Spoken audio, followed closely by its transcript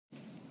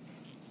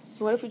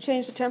What if we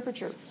change the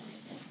temperature?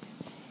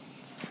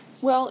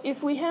 Well,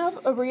 if we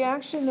have a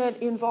reaction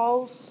that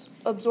involves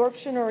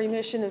absorption or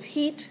emission of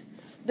heat,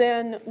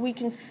 then we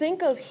can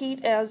think of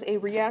heat as a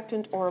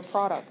reactant or a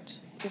product.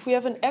 If we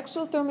have an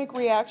exothermic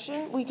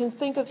reaction, we can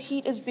think of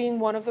heat as being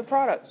one of the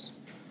products.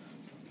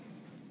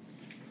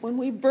 When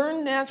we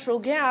burn natural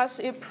gas,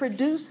 it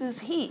produces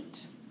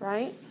heat,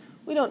 right?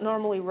 We don't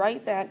normally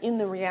write that in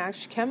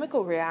the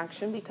chemical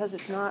reaction because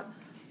it's not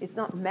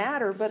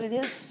matter, but it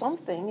is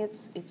something.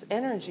 It's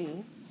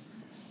energy.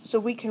 So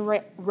we can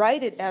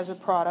write it as a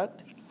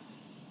product.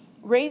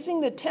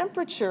 Raising the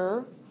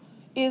temperature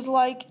is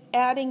like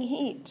adding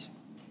heat.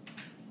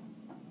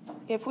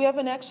 If we have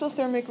an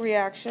exothermic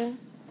reaction,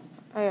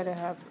 I had to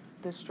have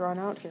this drawn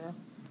out here.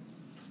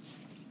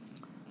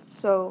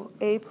 So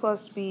A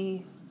plus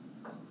B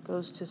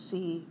goes to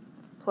C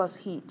plus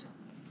heat.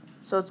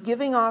 So it's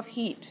giving off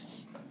heat.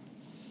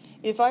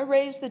 If I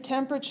raise the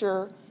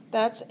temperature,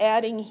 that's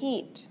adding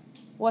heat.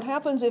 What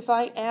happens if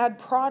I add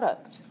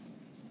product?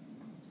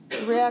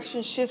 The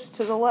reaction shifts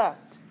to the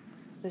left.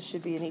 This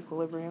should be in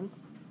equilibrium.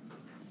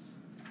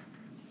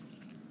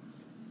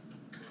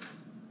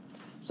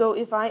 So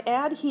if I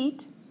add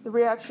heat, the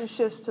reaction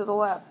shifts to the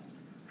left.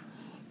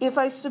 If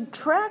I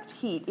subtract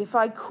heat, if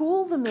I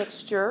cool the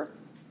mixture,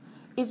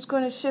 it's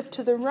going to shift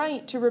to the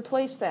right to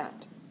replace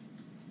that.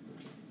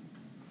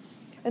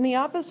 And the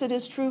opposite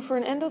is true for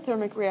an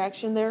endothermic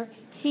reaction. There,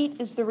 heat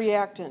is the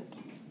reactant.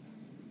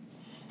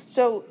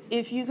 So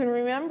if you can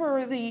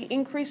remember the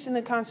increase in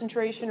the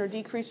concentration or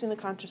decrease in the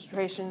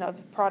concentration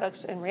of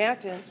products and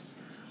reactants,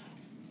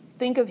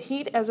 think of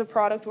heat as a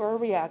product or a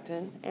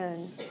reactant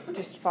and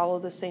just follow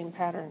the same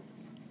pattern.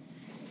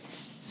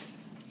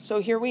 So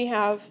here we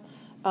have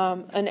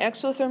an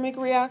exothermic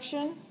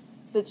reaction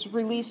that's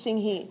releasing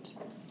heat.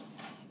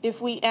 If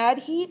we add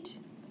heat,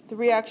 the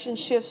reaction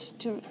shifts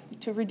to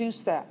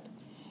reduce that.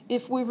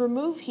 If we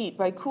remove heat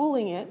by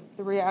cooling it,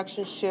 the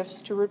reaction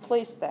shifts to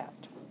replace that.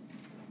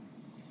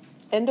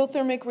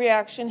 Endothermic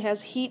reaction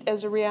has heat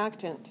as a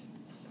reactant.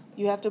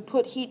 You have to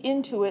put heat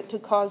into it to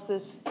cause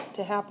this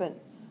to happen.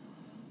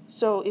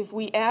 So if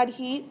we add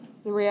heat,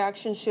 the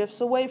reaction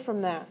shifts away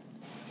from that.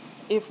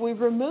 If we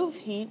remove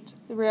heat,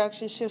 the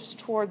reaction shifts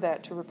toward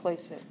that to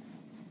replace it.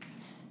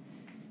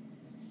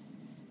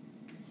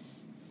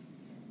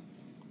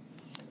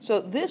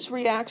 So this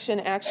reaction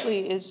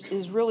actually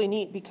is really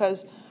neat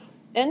because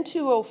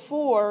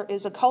N2O4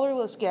 is a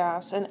colorless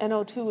gas and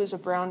NO2 is a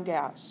brown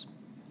gas.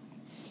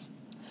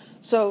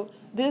 So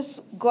this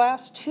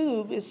glass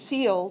tube is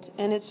sealed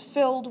and it's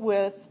filled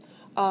with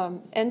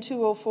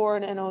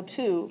N2O4 and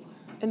NO2,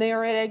 and they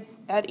are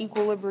at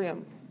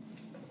equilibrium.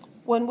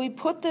 When we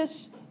put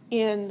this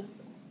in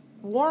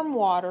warm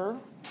water,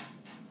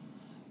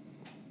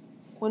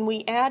 when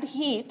we add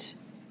heat,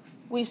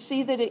 we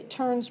see that it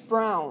turns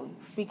brown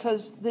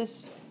because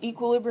this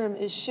equilibrium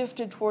is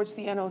shifted towards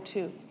the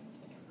NO2.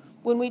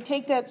 When we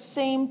take that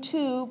same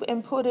tube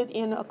and put it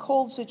in a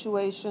cold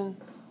situation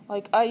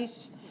like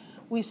ice,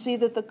 we see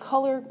that the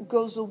color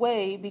goes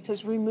away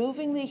because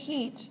removing the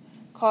heat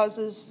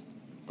causes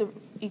the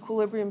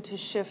equilibrium to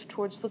shift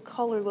towards the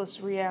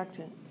colorless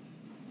reactant.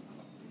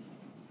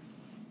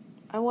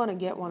 I want to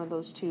get one of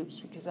those tubes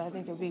because I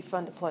think it would be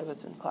fun to play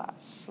with in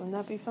class. Wouldn't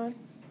that be fun?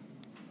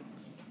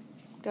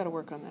 Got to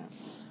work on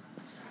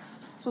that.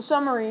 So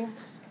summary,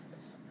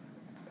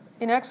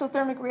 in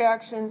exothermic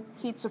reaction,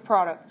 heat's a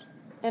product.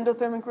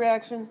 Endothermic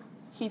reaction,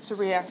 heat's a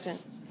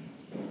reactant.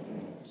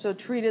 So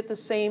treat it the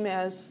same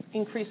as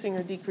increasing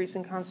or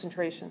decreasing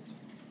concentrations.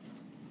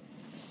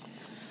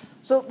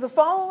 So the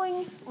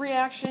following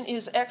reaction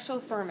is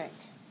exothermic.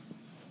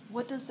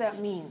 What does that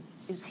mean?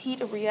 Is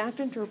heat a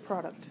reactant or a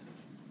product?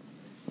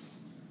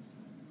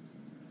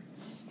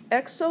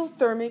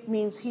 Exothermic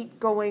means heat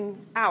going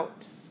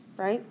out,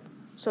 right?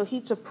 So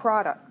heat's a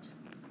product.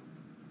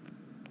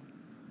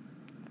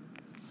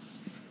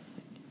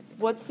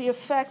 What's the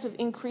effect of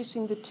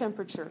increasing the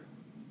temperature?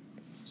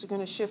 Is it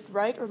going to shift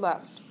right or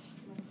left?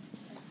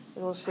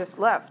 It'll shift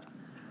left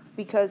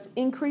because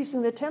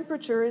increasing the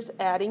temperature is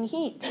adding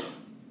heat. It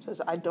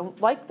says, I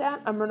don't like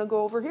that, I'm going to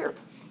go over here.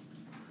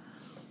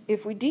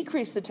 If we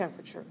decrease the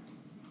temperature,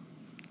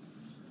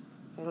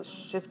 it'll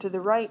shift to the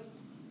right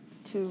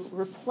to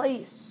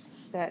replace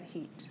that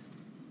heat.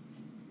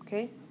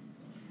 Okay?